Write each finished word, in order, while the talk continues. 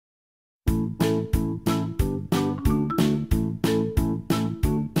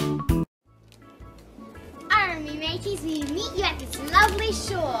mateys, we meet you at this lovely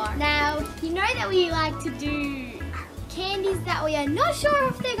shore. Now, you know that we like to do candies that we are not sure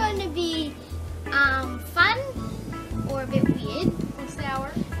if they're going to be fun or a bit weird. Or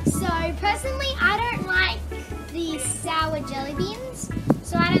sour. So, personally, I don't like the sour jelly beans,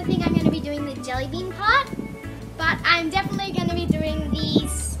 so I don't think I'm going to be doing the jelly bean part, but I'm definitely going to be doing the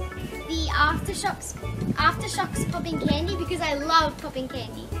Aftershocks popping candy because I love popping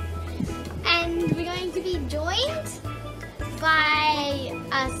candy. And we're going to be joined by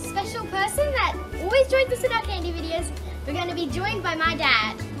a special person that always joins us in our candy videos. We're going to be joined by my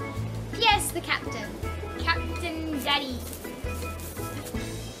dad. P.S. the captain. Captain Daddy.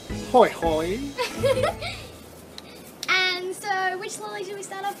 Hoi hoi. And so, which lolly should we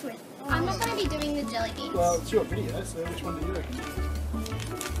start off with? I'm not going to be doing the jelly beans. Well, it's your video, so which one do you reckon?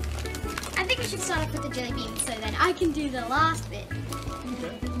 I think we should start off with the jelly beans so then I can do the last bit.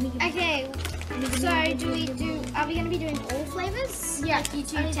 Okay, so are we going to be doing all flavours? Yeah. Like you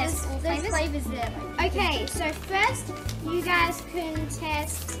two test all There's flavours? flavors there. Okay, so first you guys can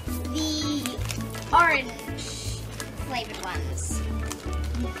test the orange flavoured ones.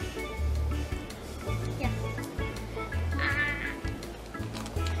 Yeah.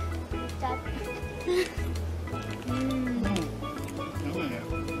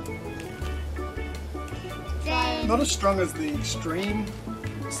 Then Not as strong as the extreme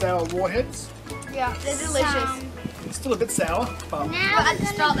sour warheads. Yeah, they're delicious. It's still a bit sour, but now But at the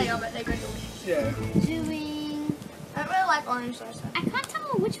we're start gonna they are, but they're good delicious. yeah. be doing. I don't really like orange sauce. I can't tell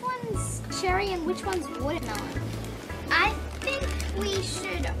which one's cherry and which one's watermelon. I think we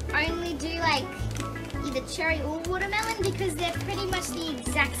should only do like either cherry or watermelon because they're pretty much the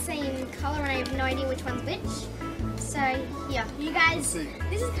exact same color and I have no idea which one's which. So yeah, you guys, Let's see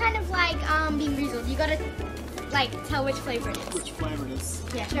this is kind of like being Boozled. You gotta like tell which flavor it is. which flavour it is.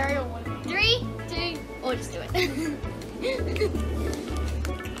 Yeah. Cherry or watermelon. 3, 2, or just do it.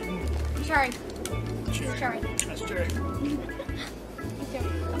 Cherry. Cherry. Cherry. That's cherry.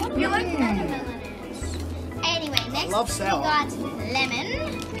 You like Watermelon is. Anyway, next love we sour. got lemon.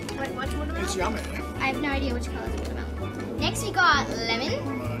 Wait, which watermelon? It's yummy. I have no idea which color is watermelon. Next we got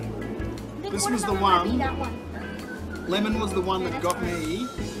lemon. This was the Watermelon might be one. that one. Lemon was the one that got me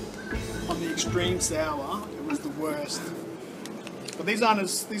on the extreme sour. It was the worst. But these aren't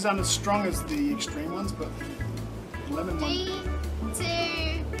as strong as the extreme ones, but the lemon one. 3,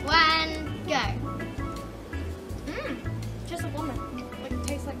 2, 1, go. Just like lemon. Like, it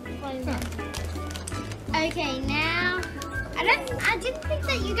tastes like plain lemon. Okay, now I didn't think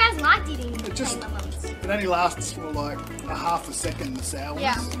that you guys liked eating It just- plain lemons. It only lasts for like a half a second, the sour ones.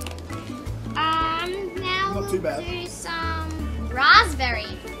 Yeah. Now Not too bad. we'll do some raspberry.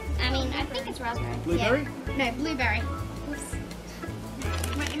 I mean, I think it's raspberry. Blueberry? Yeah. No, blueberry. Oops.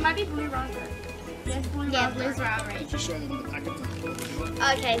 Wait, it might be blue raspberry. Yes, blue Yeah, raspberry. blue's raspberry. Just show them the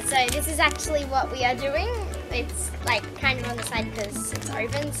packet. Okay, so this is actually what we are doing. It's like kind of on the side because it's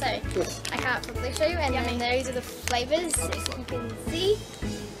open, so I can't properly show you. And then those are the flavors, if you can see.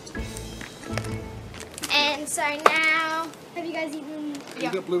 And so now, have you guys eaten?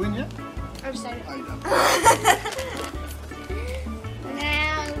 You got blue in yet? I've just Oh, you don't.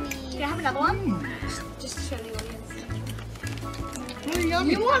 Now Can I have another one? Just to show the audience.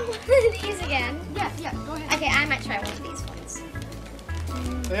 Yummy. you want one of these again? Yeah, go ahead. Okay, I might try one of these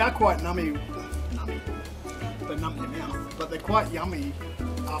ones. They are quite nummy. They numb your mouth, but they're quite yummy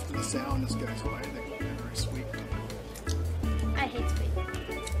after the sourness goes away. They're very sweet. I hate sweet.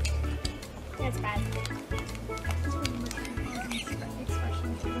 That's bad.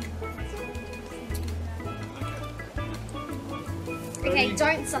 Okay,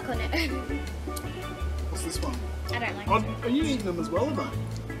 don't suck on it. What's this one? I don't like Oh, it. are you eating them as well, or not?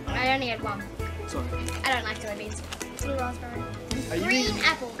 I only had one. Sorry. I don't like jelly beans. Blue raspberry. Are you Green eating?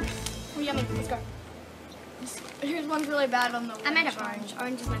 apple. Oh, yummy. Let's go. Here's one's really bad on the I might have orange.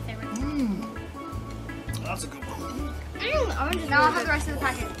 Orange is my favorite. That's a good one. Orange is Now I'll really have the rest of the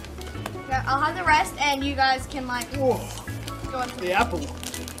packet. Yeah, I'll have the rest, and you guys can like Whoa, go on. the apple. good.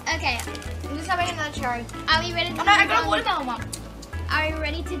 Okay, I'm just having another cherry. are we ready to Oh no, I move got a on? watermelon one. Are we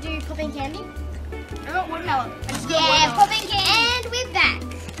ready to do popping candy? I got watermelon. I just got Yeah, watermelon. popping candy. And we're back.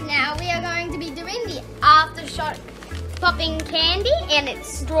 Now we are going to be doing the Aftershock popping candy, and it's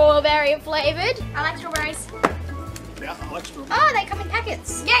strawberry flavored. I like strawberries. Yeah, I like strawberry. Oh, they come in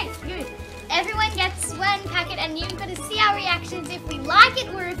packets. Yay! Good. Everyone gets one packet, and you've got to see our reactions if we like it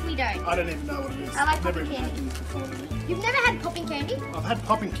or if we don't. I don't even know what it is. I like I've never popping even candy. had these before. Really. You've never had popping candy? I've had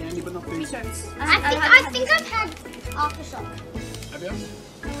popping candy, but not these. I think I've had Aftershock. Have you?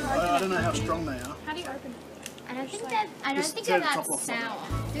 I don't know how strong they are. How do you open it? I don't think that. I don't Just think turn they're the that top off. sour.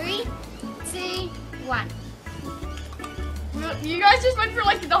 3, 2, 1. You guys just went for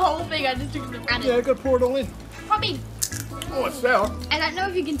like the whole thing. I just took the Yeah, I gotta pour it all in. Popping. Oh, it's sour. I don't know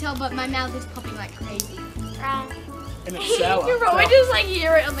if you can tell, but my mouth is popping like crazy. And it's sour. You probably Sour. just like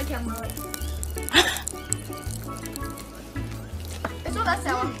hear it on the camera. Like. It's not that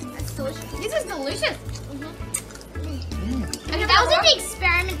sour. It's delicious. This is delicious. Mm. Okay, that was an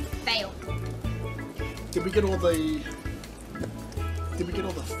experiment fail. Did we get all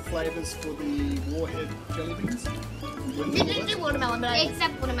the flavours for the Warhead jelly beans? We didn't do watermelon, but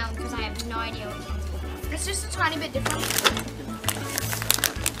Except watermelon, because I have no idea what it is. it's just a tiny bit different.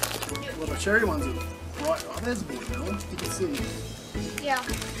 Well, the cherry ones are right. Oh, there's watermelon. You can see. Yeah.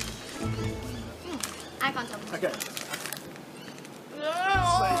 I can't tell. Okay.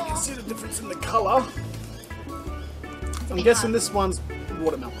 So you can see the difference in the colour. I'm guessing this one's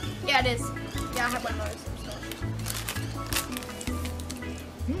watermelon. Yeah, it is. Yeah, I have one of those.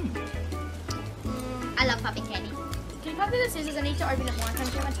 I love popping candy. Can you pass me the scissors? I need to open it more. I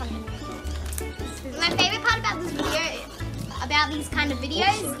can't get my tongue in. My favorite part about this video, about these kind of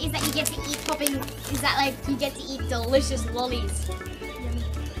videos, is that you get to eat popping. Is that like you get to eat delicious lollies?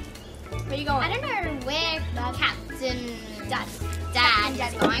 Where you going? I don't know where Captain Dad Captain is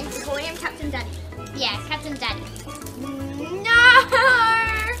Daddy. going. We're calling him Captain Daddy. Yeah, Captain Daddy. No!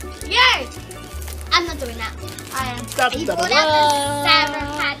 Yay! I'm not doing that. I am. You brought out the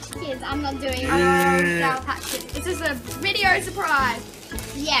Sour Patch Kids. I'm not doing I it. love Sour Patch Kids. This is a video surprise.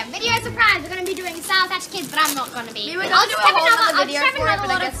 Yeah, video surprise. We're gonna be doing Sour Patch Kids, but I'm not gonna be. We were I'll gonna just do a have whole another. other I'll video just have for it, another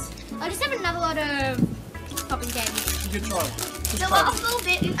but I lot guess. of. I'll just have another lot of popping candy. You can try one. Just The try last one. little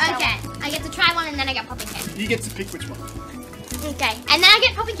bit is Okay, I get to try one and then I get popping candy. You get to pick which one. Okay, and then I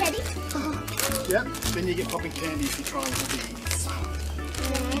get popping candy. Yep. Then you get popping candy if you try one of these.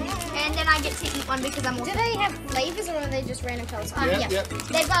 And then I get to eat one because I'm Do also. they have flavors or are they just random colors? Yep, yep.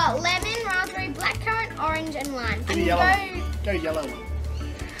 They've got lemon, raspberry, blackcurrant, orange, and lime. Get a yellow. Go yellow one.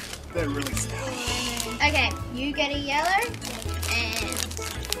 They're really sour. Okay, you get a yellow, and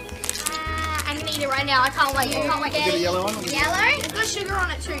I'm gonna eat it right now. I can't wait. I can't wait. I'll get a yellow one. I'll get a yellow, It's got sugar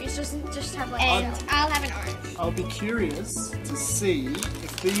on it too. It's just have like. and I'll have an orange. I'll be curious to see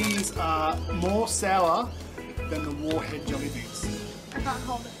if these are more sour than the Warhead jelly beans. I can't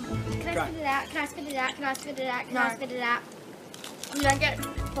hold it. Can I Go. spit it out? Can I spit it out? Can I spit it out? Can No. I spit it out? You don't get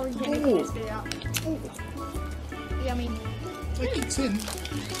popping candy when you spit it out. Yummy. It kicks in.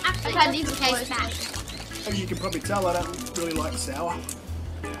 Actually, I've had just these taste before, bad. As you can probably tell, I don't really like sour.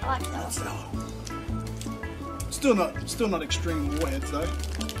 I like that. Sour. Still not extreme Warheads though.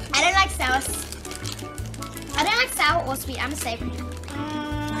 I don't like sour. I don't like sour or sweet. I'm a savory.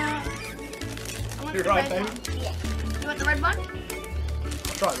 You're right, baby. Yeah. You want the red one?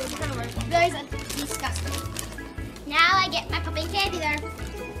 Try that one. Those are disgusting. Now I get my popping candy though.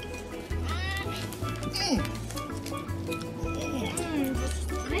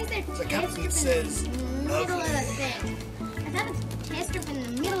 Why is there The taste captain strip says, in the middle of the thing? I thought a taste strip in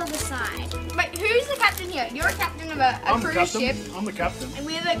the middle of the side. Wait, who's the captain here? You're a captain of a I'm the cruise captain. ship, I'm the captain. and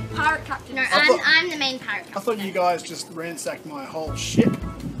we're the pirate captain. No, thought- I'm the main pirate. I thought you guys just ransacked my whole ship,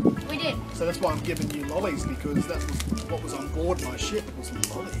 We did. so that's why I'm giving you lollies because that was what was on board my ship was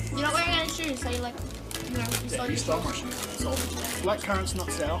lollies. You're not wearing any shoes, so you like, you know, you Yeah, stole you your stole my ship. Sold it. Blackcurrant's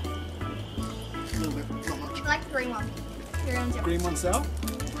not sour. A little bit, not much. I like the green one. Your own's yummy. Green one sour.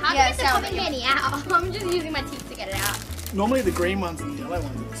 How do Yeah, I get the sour, popping yeah. candy out? I'm just using my teeth to get it out. Normally the green ones and the yellow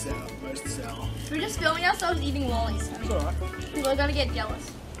ones are the sour, most sour. We're just filming ourselves eating lollies. It's alright. People are gonna get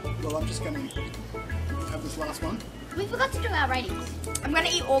jealous. Well, I'm just going to have this last one. We forgot to do our ratings. I'm gonna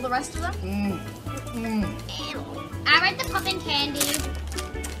eat all the rest of them. I rate the popping candy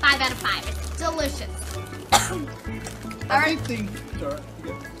 5 out of 5. It's delicious. I think the... It's alright. You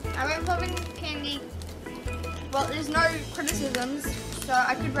go. I rate popping candy. Well, there's no criticisms, so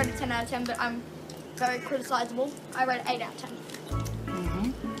I could rate it 10 out of 10, but I'm very criticizable. I rate it 8 out of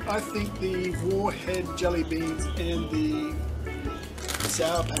 10. I think the Warhead jelly beans and the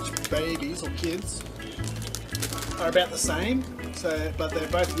Sour Patch Babies or kids are about the same, but they're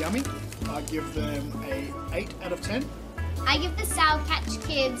both yummy. I give them a 8 out of 10. I give the Sour Patch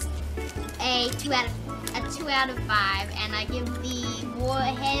Kids a 2 out of 5, and I give the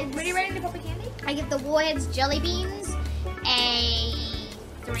Warheads. What are you rating the popping candy? I give the Warheads jelly beans a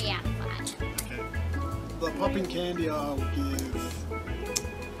 3 out of 5. Okay. The popping candy I'll give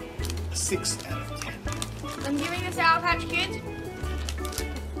a 6 out of 10. I'm giving the Sour Patch Kids.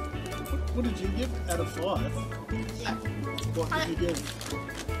 What did you give out of 5? Yeah. What did you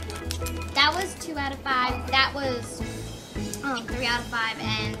give? That was 2 out of 5. That was 3 out of 5,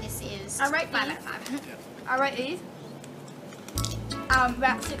 and this is I rate 5 these. out of 5. I rate these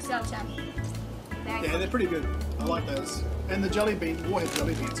about 6 out of 10. Yeah, they're pretty good. I like those. And the jelly beans, Warhead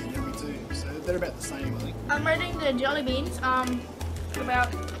jelly beans are yummy too. So they're about the same, I think. I'm rating the jelly beans about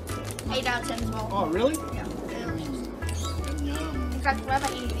 8 out of 10 as well. Oh, really? Yeah, they're delicious. Yum. In fact, why am I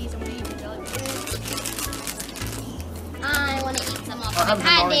eating these? I'm gonna eat the jelly beans. I want to eat some of I have the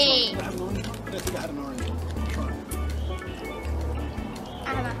an orange candy. one. I have an orange one. I don't think I had an orange one. Try it. I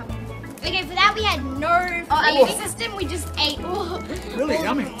haven't had one. Okay, for that we had no Oh, flavor system. We just ate all, Really all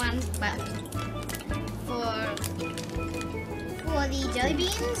yummy. different ones. But for the jelly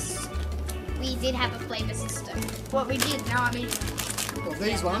beans, we did have a flavor system. What we did, now I'm eating them. Well,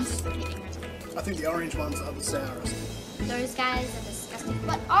 these ones, I think the orange ones are the sourest. Those guys are disgusting.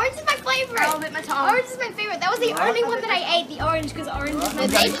 But orange is my favorite. I'll bit my tongue. Orange is my favorite. That was the Right. only one that I ate. The orange, because orange is my We're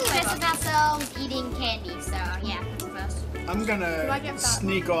favorite. making Making a mess of ourselves eating candy. So yeah, that's the first. I'm I gonna get that?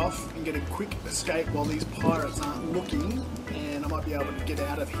 sneak off and get a quick escape while these pirates aren't looking, and I might be able to get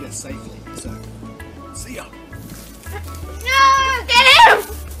out of here safely. So, see ya. No, get him!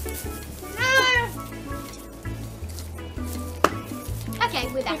 No. Okay,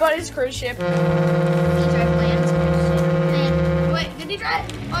 we're He done. got his cruise ship. He drove land. Wait, did he try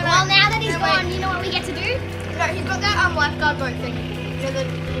it? Oh no. Well, now that he's No, gone, wait. you know what we get to do? No, he's got that lifeguard boat thing.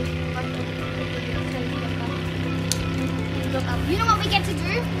 You know, You know what we get to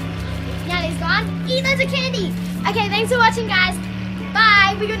do? Now that he's gone? Eat loads of candy. Okay, thanks for watching, guys.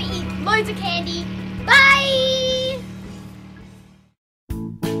 Bye. We're going to eat loads of candy. Bye.